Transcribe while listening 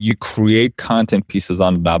you create content pieces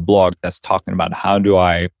on that blog that's talking about how do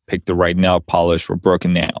I pick the right nail polish for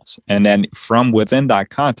broken nails. And then from within that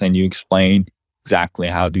content, you explain exactly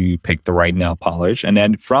how do you pick the right nail polish. And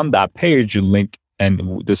then from that page, you link,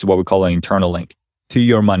 and this is what we call an internal link, to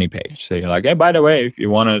your money page. So you're like, hey, by the way, if you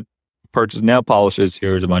want to purchase nail polishes,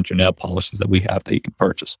 here's a bunch of nail polishes that we have that you can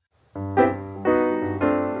purchase.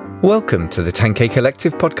 Welcome to the 10K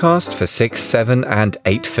Collective podcast for 6, 7, and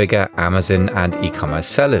 8-figure Amazon and e-commerce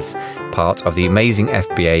sellers, part of the amazing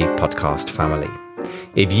FBA podcast family.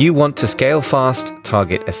 If you want to scale fast,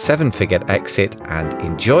 target a 7-figure exit, and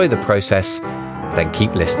enjoy the process, then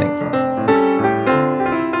keep listening.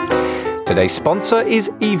 Today's sponsor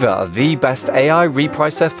is Eva, the best AI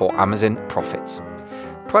repricer for Amazon profits.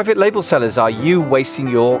 Private label sellers, are you wasting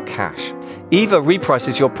your cash? Eva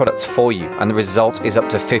reprices your products for you, and the result is up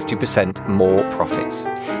to 50% more profits.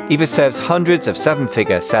 Eva serves hundreds of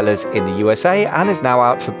 7-figure sellers in the USA and is now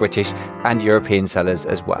out for British and European sellers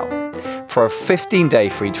as well. For a 15-day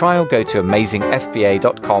free trial, go to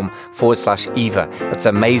amazingfba.com/Eva. That's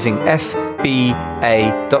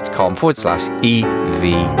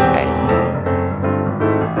amazingfba.com/EVA.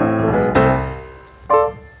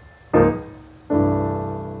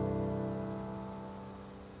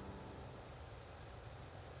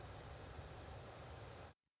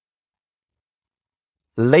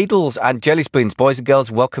 Ladles and jelly spoons, boys and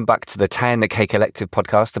girls, welcome back to the 10K Collective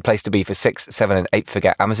podcast, the place to be for 6, 7, and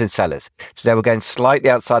 8-figure Amazon sellers. Today we're going slightly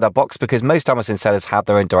outside our box because most Amazon sellers have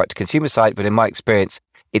their own direct-to-consumer site, but in my experience,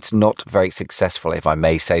 it's not very successful, if I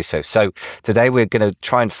may say so. So today we're going to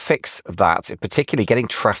try and fix that, particularly getting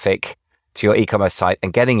traffic to your e-commerce site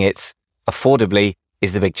and getting it affordably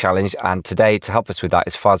is the big challenge. And today, to help us with that,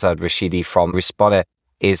 is Farzad Rashidi from Responder,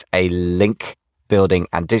 is a link building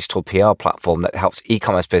and digital PR platform that helps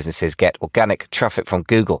e-commerce businesses get organic traffic from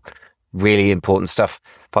Google. Really important stuff.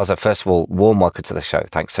 Farzad, first of all, warm welcome to the show.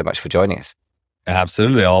 Thanks so much for joining us.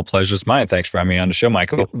 Absolutely. All pleasure's mine. Thanks for having me on the show,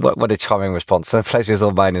 Michael. What a charming response. The pleasure's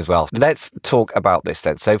all mine as well. Let's talk about this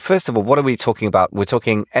then. So first of all, what are we talking about? We're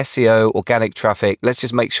talking SEO, organic traffic. Let's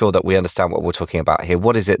just make sure that we understand what we're talking about here.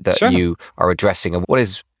 What is it that you are addressing, and what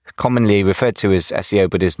is commonly referred to as SEO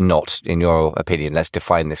but is not, in your opinion? Let's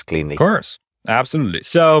define this cleanly. Of course. Absolutely.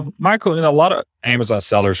 So, Michael, a lot of Amazon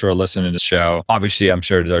sellers who are listening to the show, obviously, I'm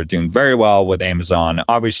sure they're doing very well with Amazon.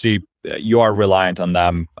 Obviously, you are reliant on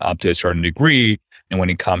them up to a certain degree. And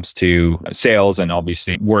when it comes to sales and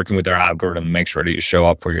obviously working with their algorithm to make sure that you show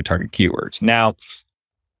up for your target keywords. Now,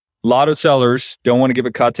 a lot of sellers don't want to give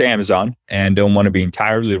a cut to Amazon and don't want to be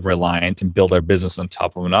entirely reliant and build their business on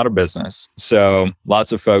top of another business. So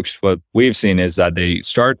lots of folks, what we've seen is that they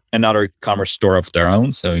start another commerce store of their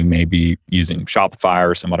own. So you may be using Shopify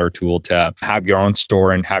or some other tool to have your own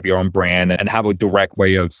store and have your own brand and have a direct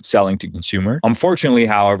way of selling to consumer. Unfortunately,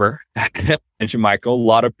 however, Michael, a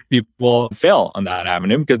lot of people fail on that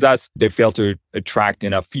avenue because they fail to attract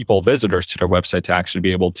enough people, visitors to their website to actually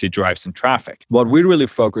be able to drive some traffic. What we really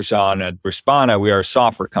focus on at Responder, we are a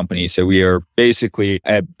software company. So we are basically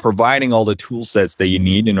providing all the tool sets that you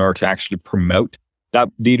need in order to actually promote that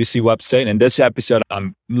D2C website. In this episode,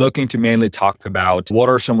 I'm looking to mainly talk about what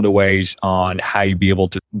are some of the ways on how you be able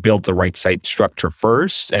to build the right site structure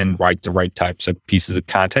first and write the right types of pieces of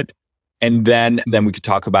content. And then we could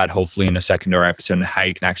talk about, hopefully in a secondary episode, how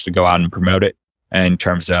you can actually go out and promote it in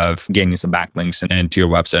terms of gaining some backlinks and to your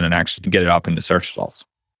website and actually get it up in the search results.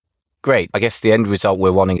 Great. I guess the end result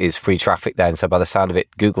we're wanting is free traffic then. So by the sound of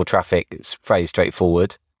it, Google traffic is very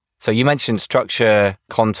straightforward. So you mentioned structure,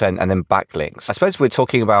 content, and then backlinks. I suppose we're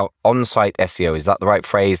talking about on-site SEO. Is that the right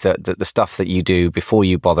phrase? That the stuff that you do before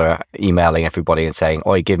you bother emailing everybody and saying,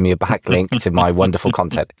 "Oi, give me a backlink to my wonderful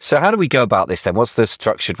content." So how do we go about this then? What's the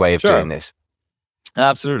structured way of doing this?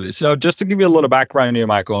 Absolutely. So just to give you a little background here,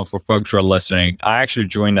 Michael, and for folks who are listening, I actually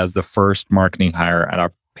joined as the first marketing hire at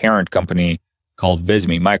our parent company called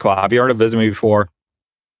Visme. Michael, have you heard of Visme before?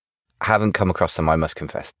 I haven't come across them, I must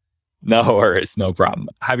confess. No worries, no problem.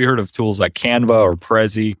 Have you heard of tools like Canva or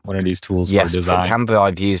Prezi? One of these tools for design. Yes, Canva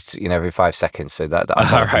I've used every 5 seconds. So that all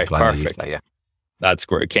right, perfect. That's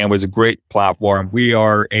great. Canva is a great platform. We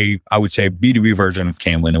are I would say, B2B version of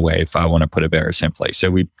Canva in a way, if I want to put it very simply. So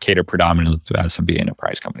we cater predominantly to SMB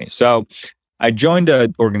enterprise companies. So I joined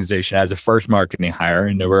an organization as a first marketing hire,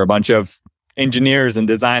 and there were a bunch of engineers and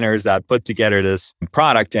designers that put together this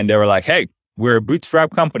product, and they were like, "Hey, we're a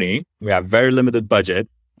bootstrap company. We have very limited budget.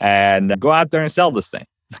 And go out there and sell this thing."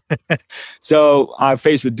 So I'm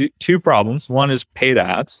faced with two problems. One is paid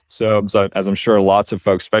ads. So as I'm sure lots of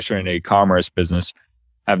folks, especially in the e-commerce business,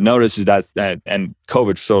 have noticed is that, and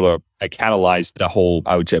COVID sort of catalyzed the whole,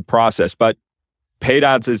 I would say, process. But paid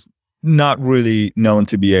ads is not really known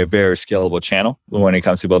to be a very scalable channel when it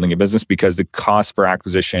comes to building a business because the cost per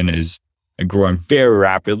acquisition is growing very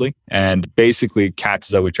rapidly and basically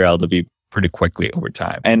catches up with your LTV pretty quickly over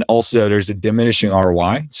time. And also there's a diminishing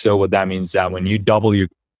ROI. So what that means is that when you double your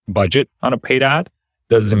budget on a paid ad,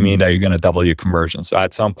 doesn't mean that you're going to double your conversion. So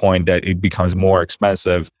at some point that it becomes more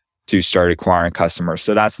expensive to start acquiring customers.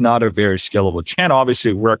 So that's not a very scalable channel.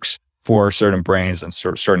 Obviously it works for certain brands and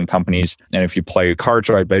certain companies. And if you play your cards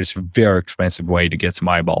right, but it's a very expensive way to get some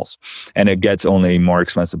eyeballs. And it gets only more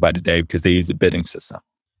expensive by the day because they use a bidding system.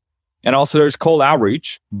 And also there's cold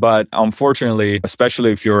outreach, but unfortunately,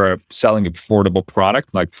 especially if you're selling an affordable product,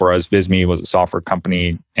 like for us, Visme was a software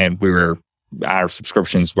company and our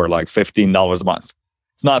subscriptions were like $15 a month.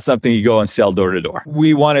 It's not something you go and sell door to door.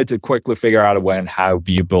 We wanted to quickly figure out a way on how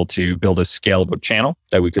be able to build a scalable channel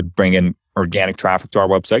that we could bring in organic traffic to our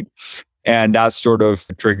website. And that sort of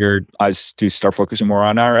triggered us to start focusing more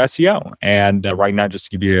on our SEO. And right now, just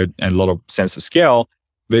to give you a little sense of scale,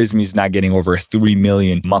 Visme is now getting over 3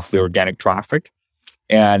 million monthly organic traffic.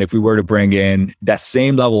 And if we were to bring in that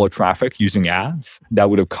same level of traffic using ads, that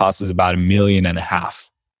would have cost us about $1.5 million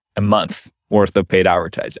a month worth of paid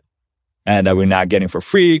advertising. And that we're not getting for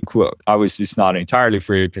free. Quote. Obviously, it's not entirely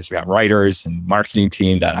free because we have writers and marketing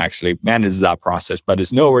team that actually manages that process, but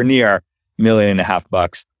it's nowhere near $1.5 million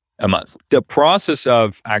a month. The process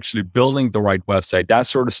of actually building the right website, that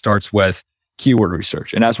sort of starts with keyword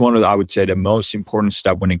research. And that's one of the, I would say, the most important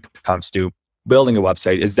step when it comes to building a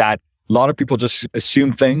website is that a lot of people just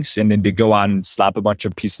assume things and then they go out and slap a bunch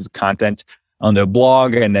of pieces of content on their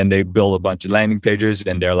blog and then they build a bunch of landing pages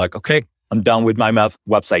and they're like, okay, I'm done with my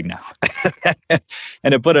website now.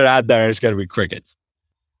 And they put it out there and it's going to be crickets.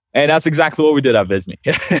 And that's exactly what we did at Visme.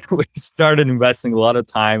 We started investing a lot of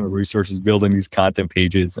time and resources building these content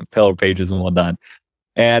pages and pillar pages and whatnot.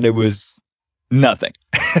 And it was nothing.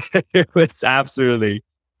 It was absolutely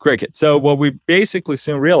cricket. So what we basically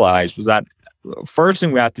soon realized was that first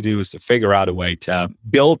thing we had to do is to figure out a way to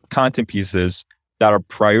build content pieces that are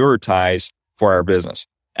prioritized for our business.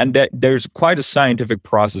 And that there's quite a scientific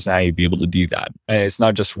process how you be able to do that. And it's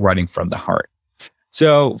not just writing from the heart.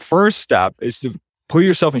 So first step is to put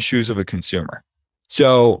yourself in shoes of a consumer.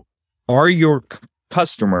 So are your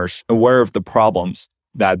customers aware of the problems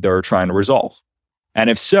that they're trying to resolve? And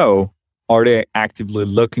if so, are they actively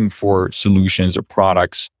looking for solutions or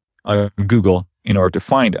products on Google in order to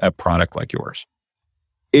find a product like yours?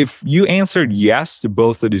 If you answered yes to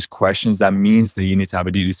both of these questions, that means that you need to have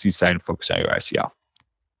a D2C site and focus on your SEO.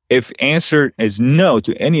 If answer is no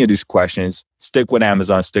to any of these questions, stick with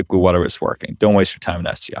Amazon, stick with whatever is working. Don't waste your time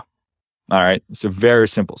in SEO. All right. So very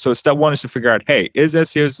simple. So step one is to figure out, hey, is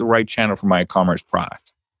SEO the right channel for my e-commerce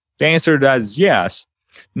product? The answer to that is yes.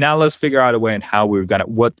 Now let's figure out a way in how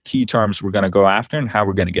what key terms we're going to go after and how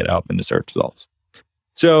we're going to get up in the search results.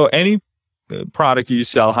 So any product you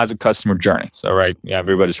sell has a customer journey. So, right. Yeah.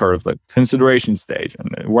 Everybody's heard of the consideration stage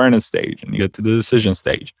and the awareness stage and you get to the decision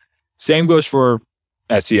stage. Same goes for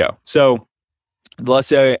SEO. So let's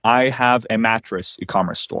say I have a mattress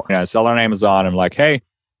e-commerce store and I sell on Amazon. I'm like, hey,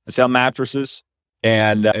 I sell mattresses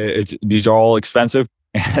and these are all expensive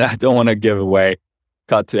and I don't want to give away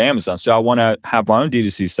cut to Amazon. So I want to have my own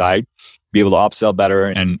D2C site, be able to upsell better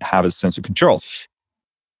and have a sense of control.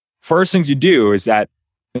 First thing you do is that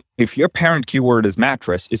if your parent keyword is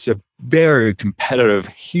mattress, it's a very competitive,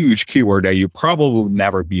 huge keyword that you probably will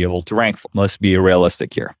never be able to rank for. Let's be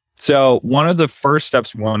realistic here. So one of the first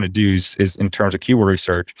steps we want to do is in terms of keyword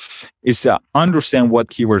research is to understand what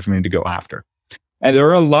keywords we need to go after. And there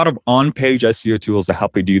are a lot of on-page SEO tools that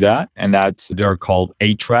help you do that. And they're called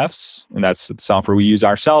Ahrefs. And that's the software we use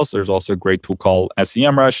ourselves. There's also a great tool called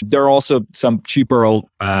SEMrush. There are also some cheaper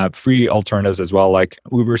free alternatives as well, like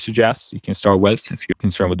Ubersuggest you can start with if you're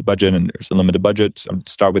concerned with the budget and there's a limited budget. So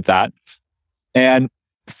start with that. And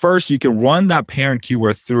first, you can run that parent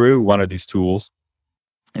keyword through one of these tools.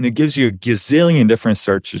 And it gives you a gazillion different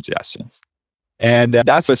search suggestions. And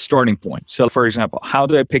that's a starting point. So for example, how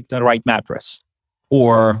do I pick the right mattress?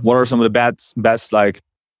 Or what are some of the best like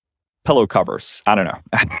pillow covers? I don't know.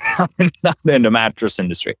 I'm not in the mattress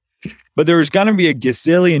industry. But there's going to be a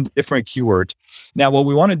gazillion different keywords. Now, what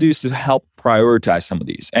we want to do is to help prioritize some of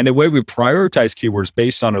these. And the way we prioritize keywords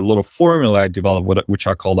based on a little formula I developed, which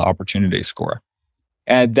I call the opportunity score.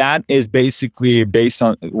 And that is basically based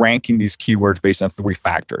on ranking these keywords based on 3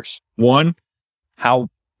 factors. 1, how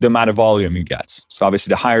the amount of volume you get. So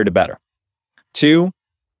obviously the higher, the better. 2,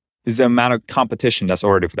 is the amount of competition that's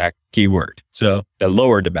already for that keyword. So the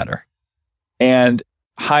lower, the better. And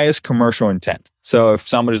highest commercial intent. So if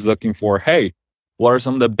somebody's looking for, hey, what are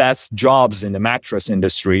some of the best jobs in the mattress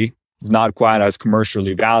industry? is not quite as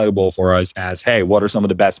commercially valuable for us as, hey, what are some of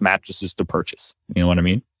the best mattresses to purchase? You know what I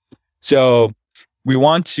mean? So we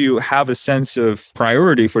want to have a sense of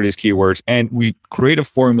priority for these keywords, and we create a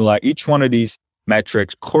formula. Each one of these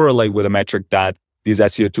metrics correlate with a metric that these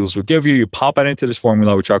SEO tools will give you. You pop it into this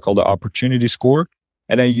formula, which I call the opportunity score,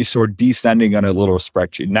 and then you sort descending on a little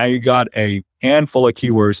spreadsheet. Now you got a handful of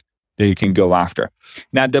keywords that you can go after.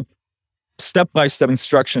 Now, the step-by-step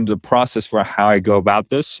instruction, the process for how I go about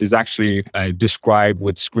this is actually described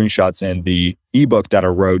with screenshots in the ebook that I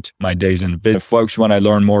wrote, My Days in the Biz. If folks want to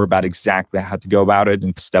learn more about exactly how to go about it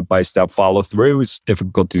and step-by-step follow through, it's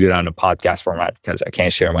difficult to do that in a podcast format because I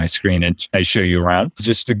can't share my screen and I show you around.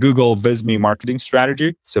 Just to Google Visme Marketing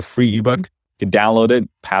Strategy. It's a free ebook. You can download it,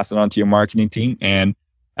 pass it on to your marketing team, and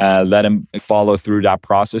let them follow through that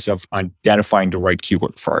process of identifying the right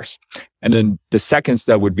keyword first. And then the second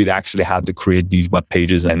step would be to actually have to create these web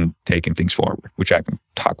pages and taking things forward, which I can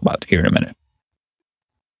talk about here in a minute.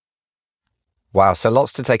 Wow, so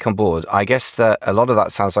lots to take on board. I guess that a lot of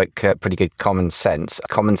that sounds like pretty good common sense.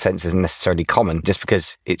 Common sense isn't necessarily common. Just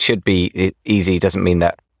because it should be easy doesn't mean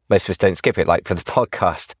that most of us don't skip it. Like for the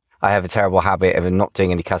podcast, I have a terrible habit of not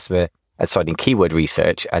doing any keyword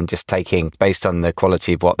research and just taking based on the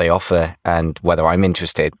quality of what they offer and whether I'm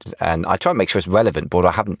interested. And I try and make sure it's relevant, but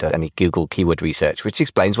I haven't done any Google keyword research, which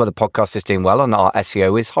explains why the podcast is doing well and our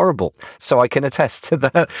SEO is horrible. So I can attest to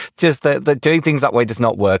that. Just the doing things that way does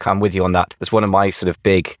not work. I'm with you on that. It's one of my sort of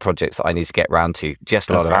big projects that I need to get around to.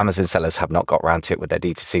 Just a lot of Amazon sellers have not got around to it with their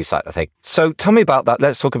D2C site, I think. So tell me about that.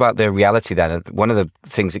 Let's talk about the reality then. One of the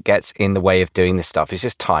things that gets in the way of doing this stuff is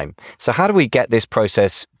just time. So how do we get this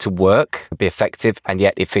process to work, be effective and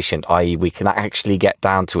yet efficient, i.e. we can actually get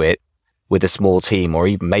down to it with a small team or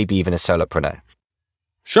even maybe even a solopreneur?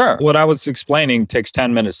 Sure. What I was explaining takes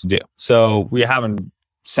 10 minutes to do. So we haven't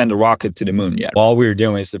sent a rocket to the moon yet. All we're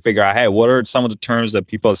doing is to figure out, hey, what are some of the terms that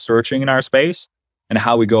people are searching in our space and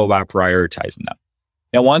how we go about prioritizing them.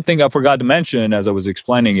 Now, one thing I forgot to mention as I was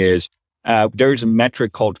explaining is there's a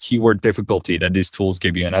metric called keyword difficulty that these tools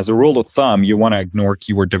give you. And as a rule of thumb, you want to ignore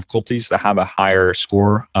keyword difficulties that have a higher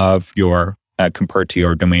score of your compared to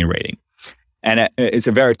your domain rating. And it's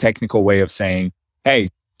a very technical way of saying, hey,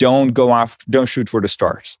 don't shoot for the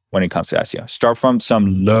stars when it comes to SEO. Start from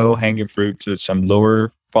some low hanging fruit to some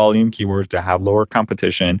lower volume keywords that have lower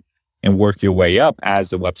competition and work your way up as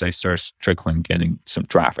the website starts trickling, getting some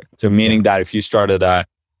traffic. So meaning that if you started a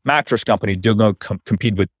mattress company, you're going to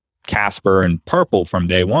compete with Casper and Purple from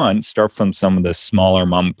day one. Start from some of the smaller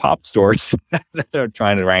mom and pop stores that are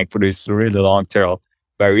trying to rank for these really long tail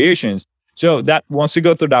variations. So that once you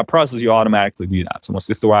go through that process, you automatically do that. So once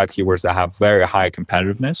you throw out keywords that have very high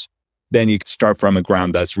competitiveness, then you can start from a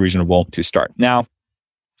ground that's reasonable to start. Now,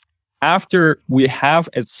 after we have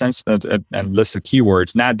a sense and list of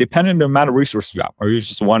keywords, now depending on the amount of resources you have, are you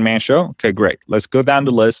just a one-man show? Okay, great. Let's go down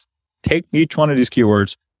the list, take each one of these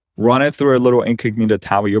keywords, run it through a little incognito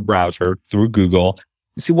tab of your browser through Google,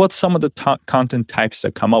 and see what some of the content types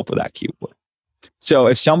that come up with that keyword. So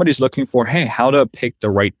if somebody's looking for, hey, how to pick the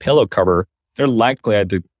right pillow cover, they're likely at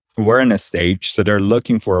the awareness stage. So they're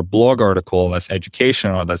looking for a blog article that's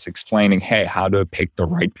educational, that's explaining, hey, how to pick the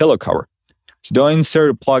right pillow cover. So don't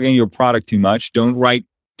insert plug in your product too much. Don't write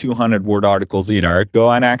 200-word articles either.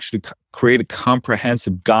 Go and actually create a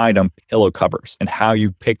comprehensive guide on pillow covers and how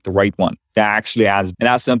you pick the right one. That actually adds, and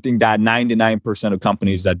that's something that 99% of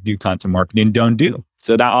companies that do content marketing don't do.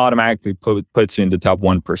 So that automatically puts you in the top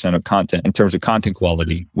 1% of content in terms of content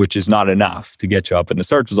quality, which is not enough to get you up in the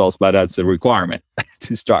search results, but that's the requirement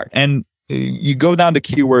to start. And you go down to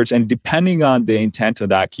keywords, and depending on the intent of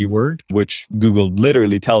that keyword, which Google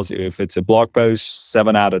literally tells you, if it's a blog post,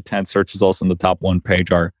 7 out of 10 search results on the top one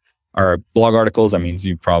page are blog articles, that means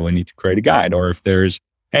you probably need to create a guide. Or if there's,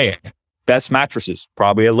 hey, best mattresses,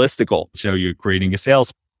 probably a listicle. So you're creating a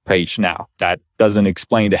sales page now that doesn't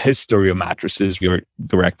explain the history of mattresses. You're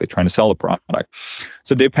directly trying to sell a product.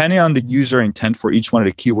 So depending on the user intent for each one of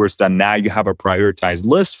the keywords that now you have a prioritized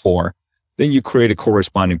list for, then you create a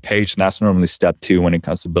corresponding page. And that's normally step 2 when it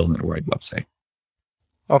comes to building the right website.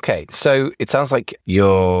 Okay. So it sounds like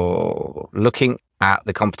you're looking at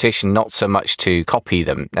the competition, not so much to copy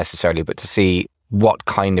them necessarily, but to see what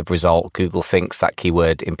kind of result Google thinks that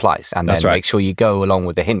keyword implies. And then make sure you go along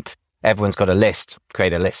with the hint. Everyone's got a list,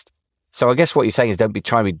 create a list. So I guess what you're saying is don't be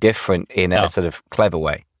trying to be different in a sort of clever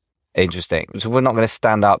way. Interesting. So we're not going to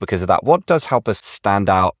stand out because of that. What does help us stand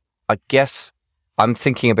out? I guess I'm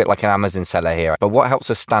thinking a bit like an Amazon seller here, but what helps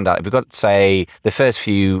us stand out? If we've got, say, the first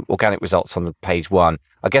few organic results on the page 1,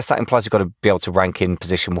 I guess that implies you've got to be able to rank in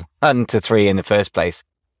position 1 to 3 in the first place.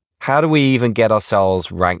 How do we even get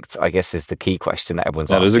ourselves ranked, I guess, is the key question that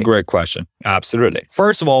everyone's asking. That is a great question. Absolutely.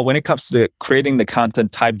 First of all, when it comes to creating the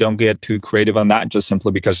content type, don't get too creative on that, just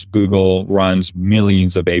simply because Google runs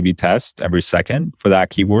millions of A/B tests every second for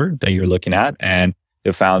that keyword that you're looking at. And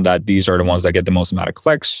they found that these are the ones that get the most amount of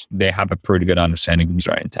clicks. They have a pretty good understanding of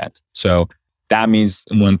user intent. So that means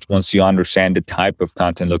once you understand the type of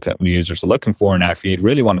content users are looking for, and if you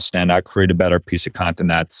really want to stand out, create a better piece of content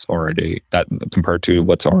that compared to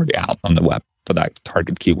what's already out on the web for that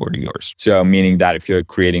target keyword of yours. So meaning that if you're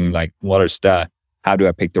creating how do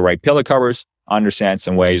I pick the right pillow covers, understand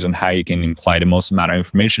some ways on how you can imply the most amount of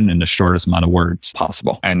information in the shortest amount of words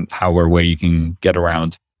possible, and however way you can get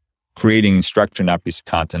around creating and structuring that piece of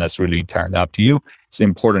content. That's really entirely up to you. It's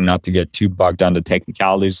important not to get too bogged down the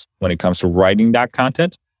technicalities when it comes to writing that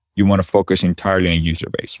content. You want to focus entirely on user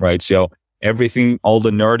base, right? So all the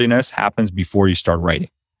nerdiness happens before you start writing.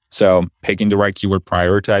 So picking the right keyword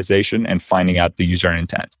prioritization and finding out the user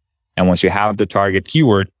intent. And once you have the target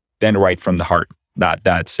keyword, then write from the heart.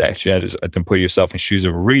 That's actually to put yourself in shoes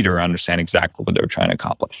of a reader, understand exactly what they're trying to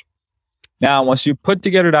accomplish. Now, once you put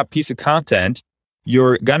together that piece of content,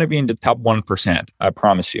 you're going to be in the top 1%, I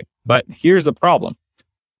promise you. But here's the problem.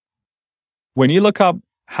 When you look up,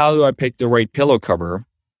 how do I pick the right pillow cover?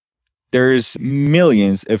 There's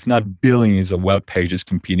millions, if not billions of web pages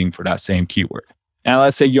competing for that same keyword. And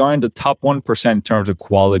let's say you're in the top 1% in terms of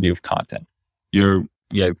quality of content. Your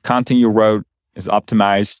content you wrote is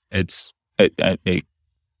optimized. It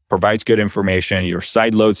provides good information. Your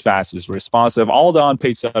site loads fast, is responsive. All the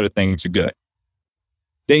on-page side of things are good.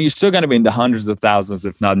 Then you're still going to be in the hundreds of thousands,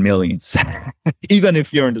 if not millions, even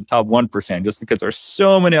if you're in the top 1%, just because there's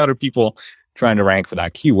so many other people trying to rank for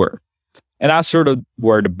that keyword. And that's sort of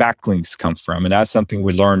where the backlinks come from. And that's something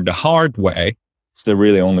we learned the hard way. It's the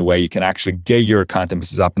really only way you can actually get your content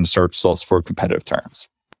pieces up in search results for competitive terms.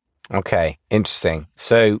 Okay, interesting.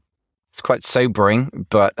 So it's quite sobering,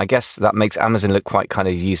 but I guess that makes Amazon look quite kind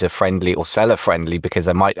of user-friendly or seller-friendly, because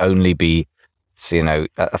there might only be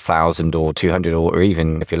 1,000 or 200 or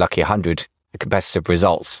even, if you're lucky, 100 competitive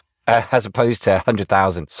results as opposed to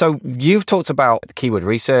 100,000. So you've talked about keyword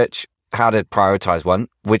research, how to prioritize one,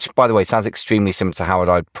 which, by the way, sounds extremely similar to how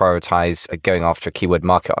I'd prioritize going after a keyword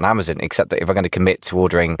market on Amazon, except that if I'm going to commit to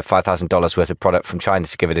ordering $5,000 worth of product from China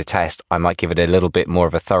to give it a test, I might give it a little bit more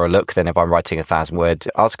of a thorough look than if I'm writing a 1,000-word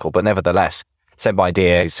article. But nevertheless, same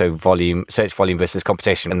idea. So search volume versus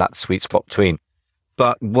competition, and that sweet spot between.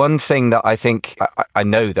 But one thing that I think I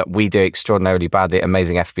know that we do extraordinarily badly at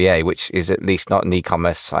Amazing FBA, which is at least not an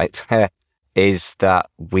e-commerce site, is that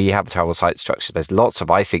we have a terrible site structure. There's lots of,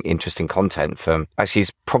 I think, interesting content from, actually,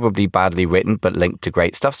 it's probably badly written, but linked to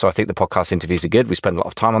great stuff. So I think the podcast interviews are good. We spend a lot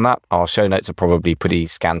of time on that. Our show notes are probably pretty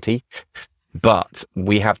scanty, but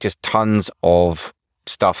we have just tons of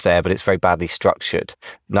stuff there, but it's very badly structured.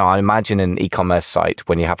 Now, I imagine an e-commerce site,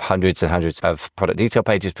 when you have hundreds and hundreds of product detail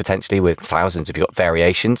pages, potentially with thousands, if you've got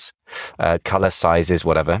variations, color, sizes,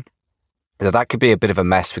 whatever, that could be a bit of a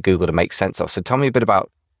mess for Google to make sense of. So tell me a bit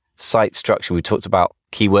about site structure. We talked about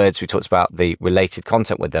keywords. We talked about the related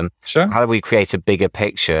content with them. Sure. How do we create a bigger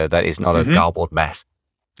picture that is not a garbled mess?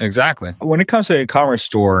 Exactly. When it comes to an e-commerce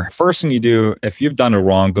store, first thing you do, if you've done it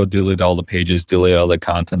wrong, go delete all the pages, delete all the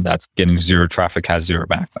content that's getting zero traffic, has zero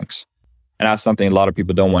backlinks. And that's something a lot of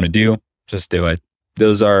people don't want to do. Just do it.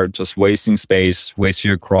 Those are just wasting space, wasting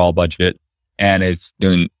your crawl budget, and it's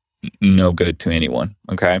doing no good to anyone.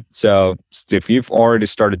 Okay. So if you've already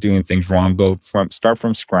started doing things wrong, start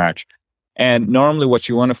from scratch. And normally what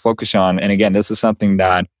you want to focus on, and again, this is something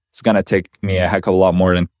that it's going to take me a heck of a lot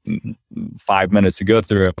more than 5 minutes to go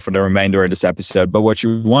through for the remainder of this episode. But what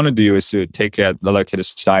you want to do is to take a look at a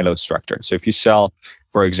silo structure. So if you sell,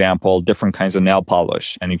 for example, different kinds of nail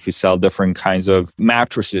polish, and if you sell different kinds of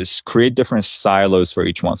mattresses, create different silos for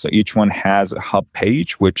each one. So each one has a hub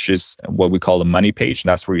page, which is what we call the money page.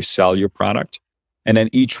 That's where you sell your product. And then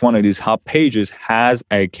each one of these hub pages has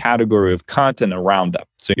a category of content around them.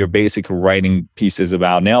 So you're basically writing pieces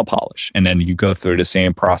about nail polish. And then you go through the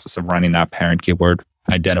same process of running that parent keyword,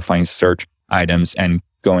 identifying search items, and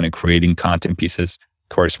going and creating content pieces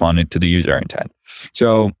corresponding to the user intent.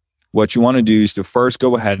 So what you want to do is to first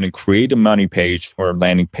go ahead and create a money page or a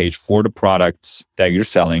landing page for the products that you're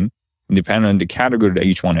selling. And depending on the category that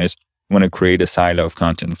each one is, you want to create a silo of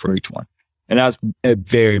content for each one. And that's a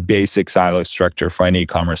very basic silo structure for any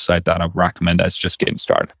e-commerce site that I recommend that's just getting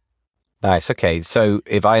started. Nice. Okay. So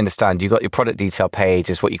if I understand, you've got your product detail page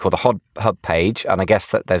is what you call the hub page. And I guess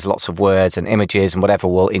that there's lots of words and images and whatever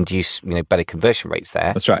will induce, better conversion rates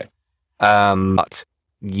there. That's right. But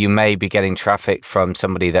you may be getting traffic from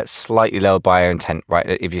somebody that's slightly lower buyer intent, right?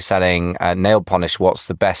 If you're selling nail polish, what's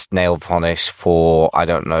the best nail polish for, I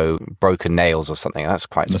don't know, broken nails or something? That's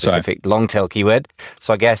quite a specific long tail keyword.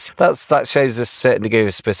 So I guess that shows a certain degree of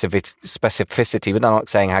specificity, but I'm not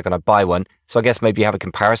saying how can I buy one. So I guess maybe you have a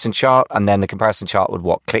comparison chart, and then the comparison chart would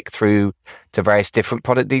click through to various different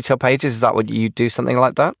product detail pages. Is that what you do, something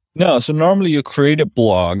like that? No, so normally you create a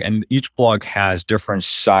blog, and each blog has different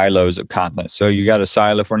silos of content. So you got a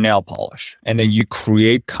silo for nail polish, and then you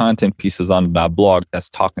create content pieces on that blog that's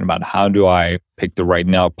talking about how do I pick the right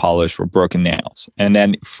nail polish for broken nails. And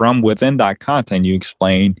then from within that content, you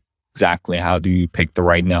explain exactly how do you pick the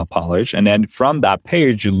right nail polish. And then from that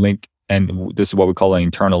page, you link, and this is what we call an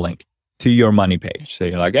internal link, to your money page. So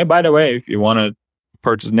you're like, hey, by the way, if you want to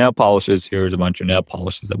purchase nail polishes, here's a bunch of nail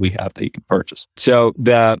polishes that we have that you can purchase. So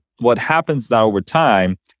what happens now over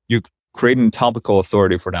time, you create a topical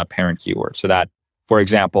authority for that parent keyword. So that, for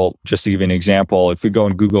example, just to give you an example, if we go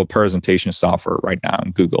and Google presentation software right now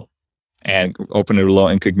in Google and open a little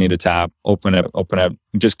incognito tab, open it,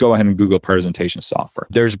 just go ahead and Google presentation software.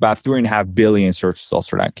 There's about 3.5 billion search results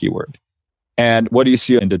for that keyword. And what do you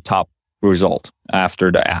see in the top result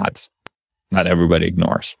after the ads that everybody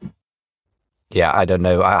ignores? Yeah, I don't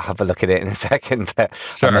know. I'll have a look at it in a second. But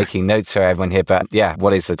Sure. I'm making notes for everyone here. But yeah,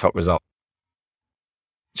 what is the top result?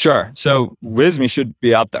 Sure. So WizMe should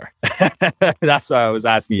be up there. That's why I was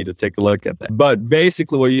asking you to take a look at that. But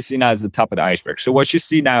basically what you see now is the top of the iceberg. So what you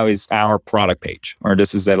see now is our product page, or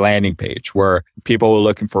this is a landing page where people are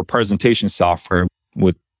looking for presentation software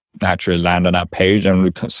would naturally land on that page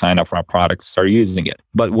and sign up for our product, start using it.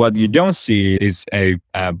 But what you don't see is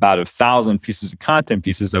about 1,000 pieces of content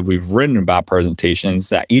pieces that we've written about presentations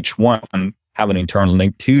that each one have an internal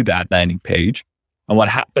link to that landing page. And what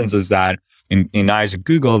happens is that in eyes of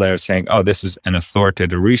Google, they're saying, oh, this is an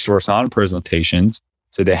authoritative resource on presentations.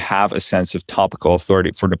 So they have a sense of topical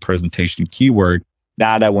authority for the presentation keyword.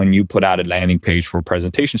 Now that when you put out a landing page for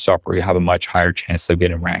presentation software, you have a much higher chance of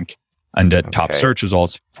getting ranked and the top search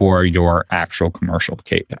results for your actual commercial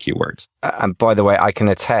keywords. And by the way, I can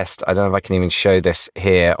attest, I don't know if I can even show this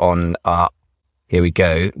here on here we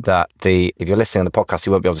go, that if you're listening on the podcast,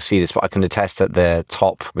 you won't be able to see this, but I can attest that the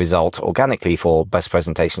top result organically for best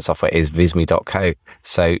presentation software is visme.co.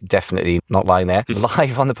 So definitely not lying there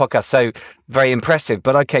live on the podcast. So very impressive.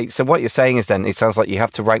 But okay, so what you're saying is then it sounds like you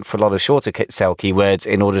have to rank for a lot of shorter tail keywords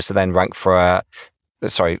in order to then rank for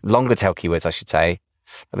longer tail keywords, I should say.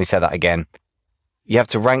 Let me say that again. You have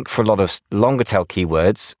to rank for a lot of longer tail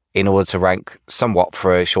keywords in order to rank somewhat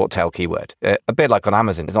for a short tail keyword. A bit like on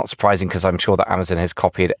Amazon. It's not surprising because I'm sure that Amazon has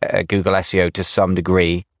copied Google SEO to some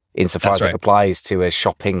degree insofar as it applies to a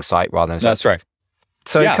shopping site rather than... That's right.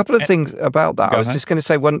 So a couple of things about that. I was just going to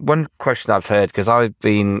say one question I've heard, because I've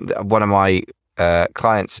been one of my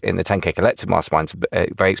clients in the 10K Collective Mastermind, a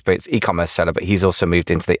very experienced e-commerce seller, but he's also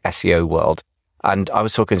moved into the SEO world. And I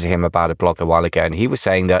was talking to him about a blog a while ago, and he was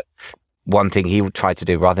saying that one thing he would try to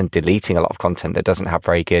do rather than deleting a lot of content that doesn't have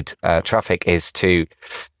very good traffic is to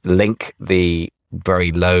link the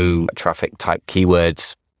very low traffic type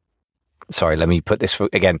keywords. Sorry, let me put this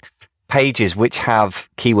again. Pages which have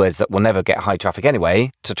keywords that will never get high traffic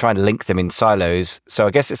anyway, to try and link them in silos. So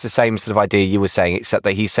I guess it's the same sort of idea you were saying, except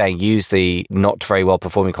that he's saying use the not very well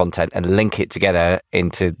performing content and link it together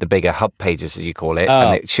into the bigger hub pages, as you call it,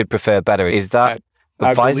 and it should prefer better. Is that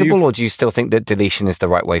advisable, or do you still think that deletion is the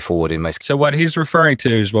right way forward in most cases? So what he's referring to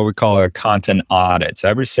is what we call a content audit. So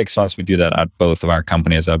every 6 months, we do that at both of our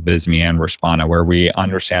companies, at Visme and Respondent, where we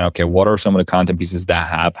understand, okay, what are some of the content pieces that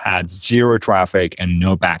have had zero traffic and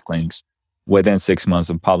no backlinks within 6 months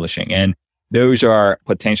of publishing? And those are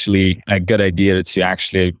potentially a good idea to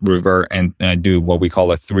actually revert and do what we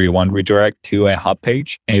call a 3-1 redirect to a hub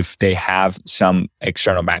page if they have some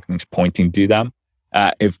external backlinks pointing to them.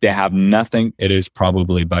 If they have nothing, it is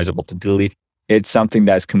probably advisable to delete. It's something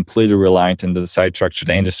that's completely reliant on the site structure,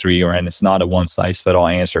 the industry, and it's not a one-size-fits-all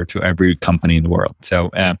answer to every company in the world. So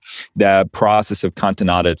the process of content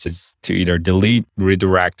audits is to either delete,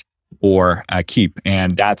 redirect, or keep.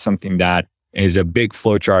 And that's something that is a big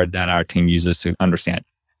flowchart that our team uses to understand.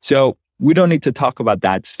 So we don't need to talk about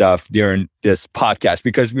that stuff during this podcast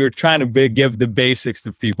because we're trying to give the basics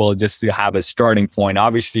to people just to have a starting point.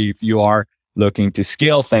 Obviously, if you are looking to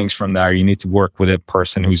scale things from there, you need to work with a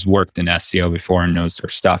person who's worked in SEO before and knows their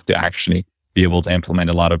stuff to actually be able to implement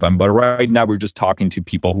a lot of them. But right now, we're just talking to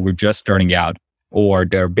people who are just starting out, or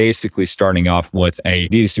they're basically starting off with a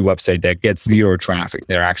D2C website that gets zero traffic.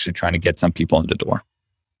 They're actually trying to get some people in the door.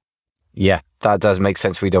 Yeah, that does make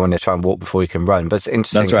sense. We don't want to try and walk before we can run. But it's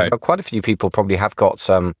interesting. That's right. Quite a few people probably have got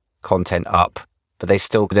some content up but they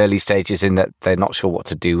still at early stages in that they're not sure what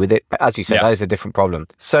to do with it. As you said, that is a different problem.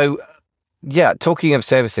 So yeah, talking of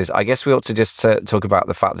services, I guess we ought to just talk about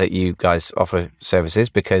the fact that you guys offer services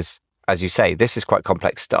because, as you say, this is quite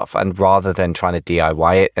complex stuff. And rather than trying to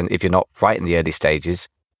DIY it, and if you're not right in the early stages,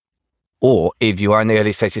 or if you are in the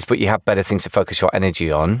early stages, but you have better things to focus your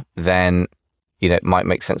energy on, then it might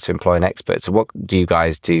make sense to employ an expert. So what do you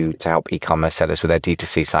guys do to help e-commerce sellers with their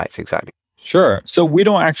D2C sites exactly? Sure. So we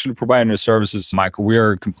don't actually provide any services, Michael.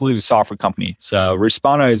 We're a completely software company. So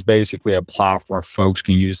Respona is basically a platform folks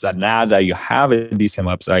can use that now that you have a decent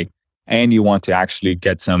website and you want to actually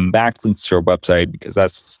get some backlinks to your website, because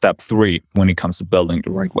that's step 3 when it comes to building the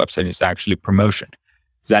right website is actually promotion.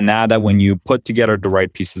 That now that when you put together the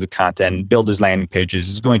right pieces of content, build these landing pages,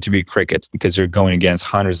 it's going to be crickets because you're going against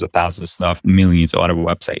hundreds of thousands of millions of other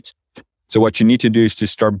websites. So what you need to do is to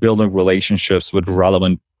start building relationships with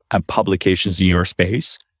relevant publications in your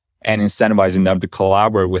space and incentivizing them to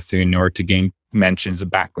collaborate with you in order to gain mentions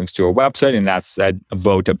and backlinks to your website. And that's a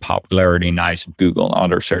vote of popularity nice of Google and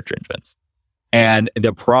other search engines. And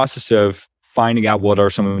the process of finding out what are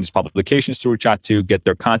some of these publications to reach out to, get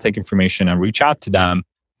their contact information and reach out to them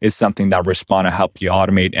is something that Respona help you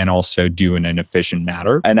automate and also do in an efficient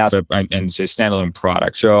manner. And it's a standalone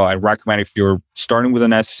product. So I recommend if you're starting with an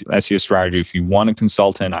SEO strategy, if you want a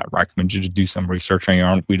consultant, I recommend you to do some research on your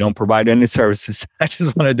own. We don't provide any services. I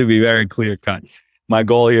just wanted to be very clear cut. My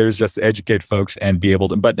goal here is just to educate folks and be able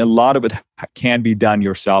to, but a lot of it can be done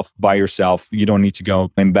by yourself. You don't need to go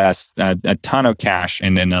invest a ton of cash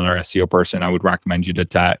in another SEO person. I would recommend you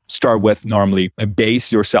to start with normally a base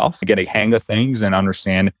yourself, get a hang of things and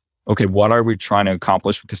understand, okay, what are we trying to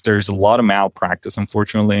accomplish? Because there's a lot of malpractice,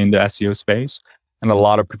 unfortunately, in the SEO space. And a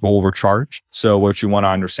lot of people overcharge. So what you want to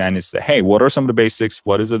understand is that, hey, what are some of the basics?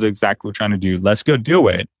 What is it exactly we're trying to do? Let's go do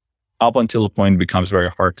it. Up until the point it becomes very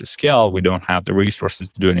hard to scale, we don't have the resources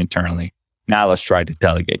to do it internally. Now let's try to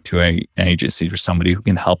delegate to an agency or somebody who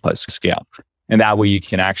can help us scale. And that way you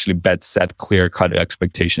can actually set clear-cut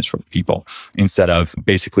expectations from people instead of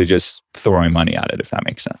basically just throwing money at it, if that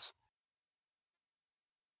makes sense.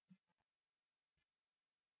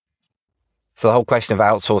 So the whole question of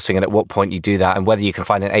outsourcing and at what point you do that and whether you can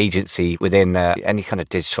find an agency within any kind of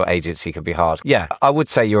digital agency can be hard. Yeah, I would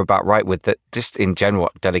say you're about right with that. Just in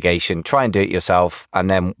general, delegation, try and do it yourself.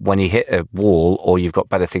 And then when you hit a wall or you've got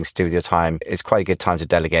better things to do with your time, it's quite a good time to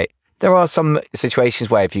delegate. There are some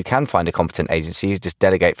situations where if you can find a competent agency, you just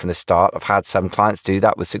delegate from the start. I've had some clients do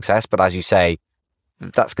that with success, but as you say,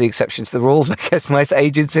 that's the exception to the rules. I guess most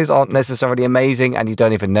agencies aren't necessarily amazing and you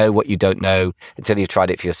don't even know what you don't know until you've tried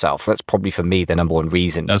it for yourself. That's probably for me the number one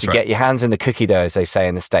reason to get your hands in the cookie dough, as they say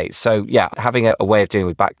in the States. So yeah, having a way of dealing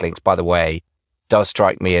with backlinks, by the way, does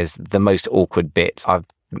strike me as the most awkward bit.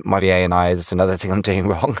 My VA and I, that's another thing I'm doing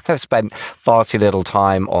wrong. I've spent far too little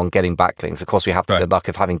time on getting backlinks. Of course, we have the luck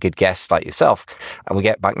of having good guests like yourself and we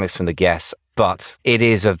get backlinks from the guests. But it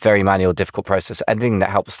is a very manual, difficult process. Anything that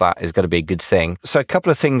helps that is going to be a good thing. So a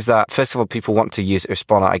couple of things that, first of all, people want to use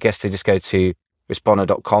Respona, I guess they just go to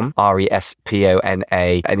respona.com,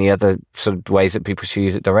 RESPONA. Any other sort of ways that people should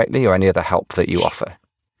use it directly or any other help that you offer?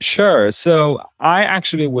 Sure. So I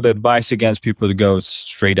actually would advise against people to go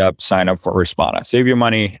straight up, sign up for Respona. Save your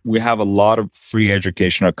money. We have a lot of free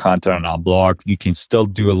educational content on our blog. You can still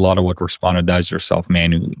do a lot of what Respona does yourself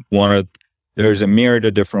manually. There's a myriad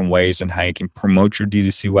of different ways on how you can promote your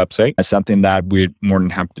D2C website. That's something that we're more than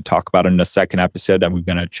happy to talk about in the second episode that we're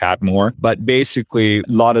going to chat more. But basically, a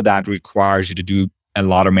lot of that requires you to do a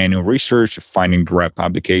lot of manual research, finding the right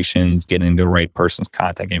publications, getting the right person's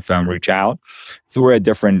contact info and reach out through a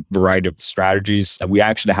different variety of strategies. We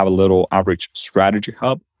actually have a little outreach strategy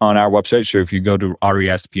hub on our website. So if you go to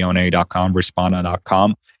respona.com,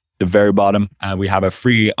 respona.com, the very bottom, we have a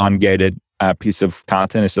free ungated piece of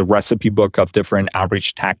content. It's a recipe book of different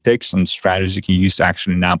outreach tactics and strategies you can use to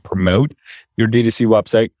actually now promote your D2C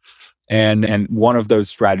website. And one of those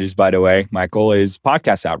strategies, by the way, Michael, is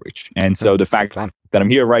podcast outreach. And so the fact that I'm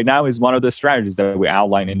here right now is one of the strategies that we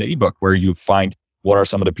outline in the ebook, where you find what are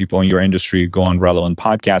some of the people in your industry go on relevant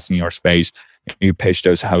podcasts in your space. You pitch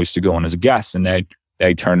those hosts to go on as a guest, and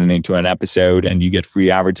they turn it into an episode, and you get free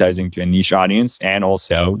advertising to a niche audience. And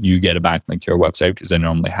also you get a backlink to your website because they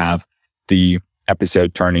normally have the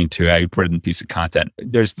episode turn into a written piece of content.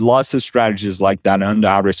 There's lots of strategies like that on the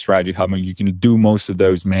outreach strategy hub. You can do most of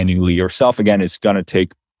those manually yourself. Again, it's going to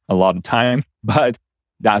take a lot of time, but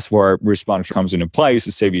that's where Respona comes into place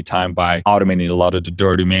to save you time by automating a lot of the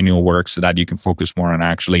dirty manual work so that you can focus more on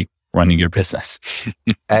actually running your business.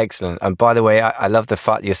 Excellent. And by the way, I love the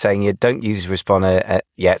fact you're saying you don't use Respona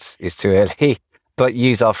yet. It's too early. but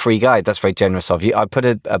use our free guide. That's very generous of you. I put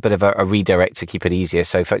a bit of a redirect to keep it easier.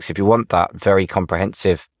 So folks, if you want that very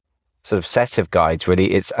comprehensive sort of set of guides,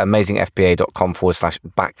 really, it's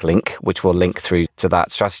amazingfba.com/backlink, which will link through to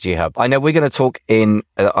that strategy hub. I know we're going to talk in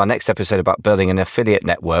our next episode about building an affiliate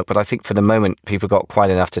network, but I think for the moment, people got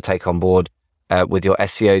quite enough to take on board with your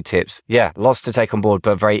SEO tips. Yeah, lots to take on board,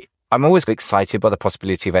 but I'm always excited by the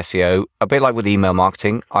possibility of SEO, a bit like with email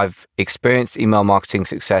marketing. I've experienced email marketing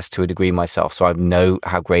success to a degree myself, so I know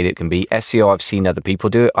how great it can be. SEO, I've seen other people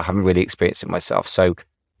do it. I haven't really experienced it myself. So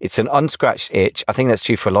it's an unscratched itch. I think that's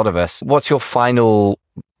true for a lot of us. What's your final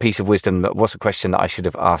piece of wisdom? What's a question that I should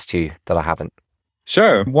have asked you that I haven't?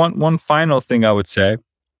 Sure. One final thing I would say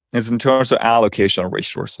is in terms of allocation of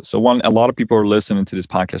resources. So a lot of people are listening to this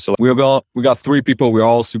podcast. So we got 3 people. We're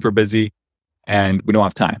all super busy. And we don't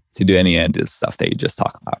have time to do any of this stuff that you just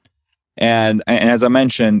talked about. And as I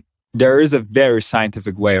mentioned, there is a very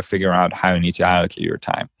scientific way of figuring out how you need to allocate your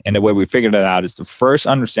time. And the way we figured it out is to first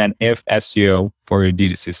understand if SEO for your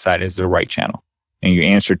D2C site is the right channel. And you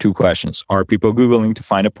answer 2 questions. Are people Googling to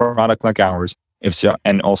find a product like ours? If so,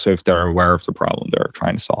 and also if they're aware of the problem they're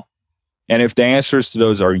trying to solve. And if the answers to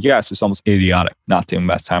those are yes, it's almost idiotic not to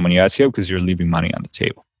invest time on your SEO because you're leaving money on the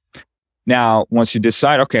table. Now, once you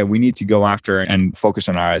decide, okay, we need to go after and focus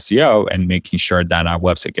on our SEO and making sure that our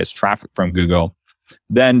website gets traffic from Google,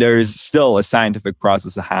 then there is still a scientific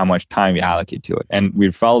process of how much time you allocate to it. And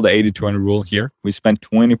we follow the 80-20 rule here. We spend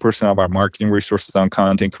 20% of our marketing resources on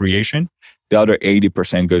content creation. The other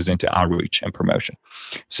 80% goes into outreach and promotion.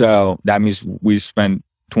 So that means we spend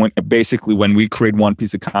basically when we create one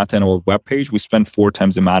piece of content or web page, we spend 4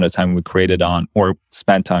 times the amount of time we created on or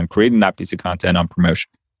spent on creating that piece of content on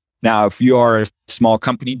promotion. Now, if you are a small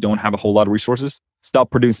company, don't have a whole lot of resources,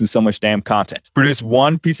 stop producing so much damn content. Produce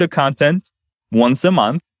one piece of content once a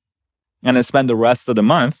month and then spend the rest of the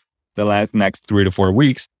month, the next 3 to 4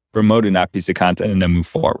 weeks, promoting that piece of content and then move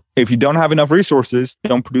forward. If you don't have enough resources,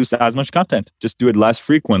 don't produce as much content. Just do it less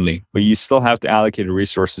frequently, but you still have to allocate the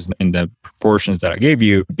resources in the proportions that I gave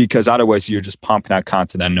you because otherwise you're just pumping out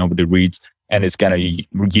content that nobody reads and it's going to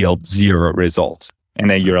yield 0 results.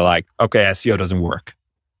 And then you're like, okay, SEO doesn't work.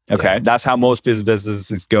 Okay, That's how most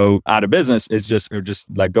businesses go out of business. It's just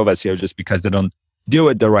let go of SEO just because they don't do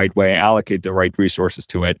it the right way, allocate the right resources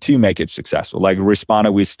to it to make it successful. Like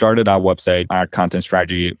Responder, we started our website, our content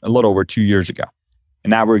strategy a little over 2 years ago.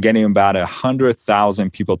 And now we're getting about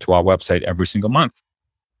 100,000 people to our website every single month.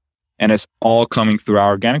 And it's all coming through our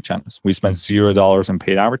organic channels. We spend $0 in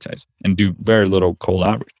paid advertising and do very little cold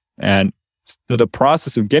outreach. And so the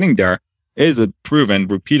process of getting there is a proven,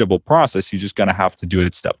 repeatable process. You're just going to have to do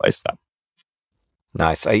it step by step.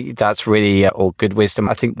 Nice. That's really all good wisdom.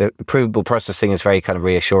 I think the provable process thing is very kind of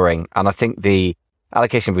reassuring. And I think the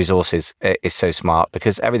allocation of resources is so smart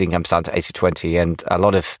because everything comes down to 80-20 and a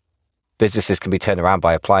lot of businesses can be turned around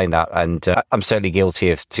by applying that. And I'm certainly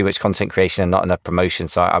guilty of too much content creation and not enough promotion.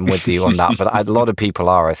 So I'm with you on that. But a lot of people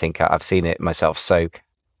are, I think. I've seen it myself. So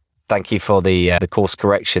thank you for the course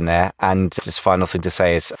correction there. And just final thing to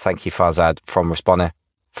say is thank you, Farzad from Responder,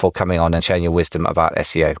 for coming on and sharing your wisdom about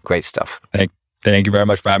SEO. Great stuff. Thank you very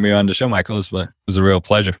much for having me on the show, Michael. It was a real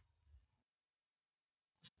pleasure.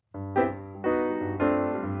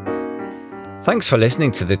 Thanks for listening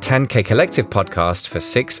to the 10K Collective podcast for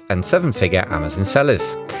 6- and 7-figure Amazon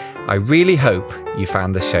sellers. I really hope you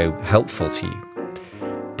found the show helpful to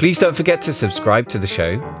you. Please don't forget to subscribe to the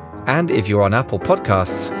show. And if you're on Apple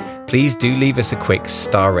Podcasts, please do leave us a quick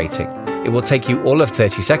star rating. It will take you all of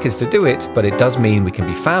 30 seconds to do it, but it does mean we can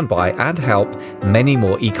be found by and help many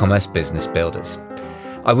more e-commerce business builders.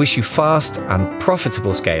 I wish you fast and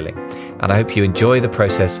profitable scaling, and I hope you enjoy the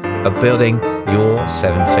process of building your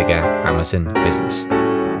 7-figure Amazon business.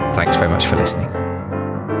 Thanks very much for listening.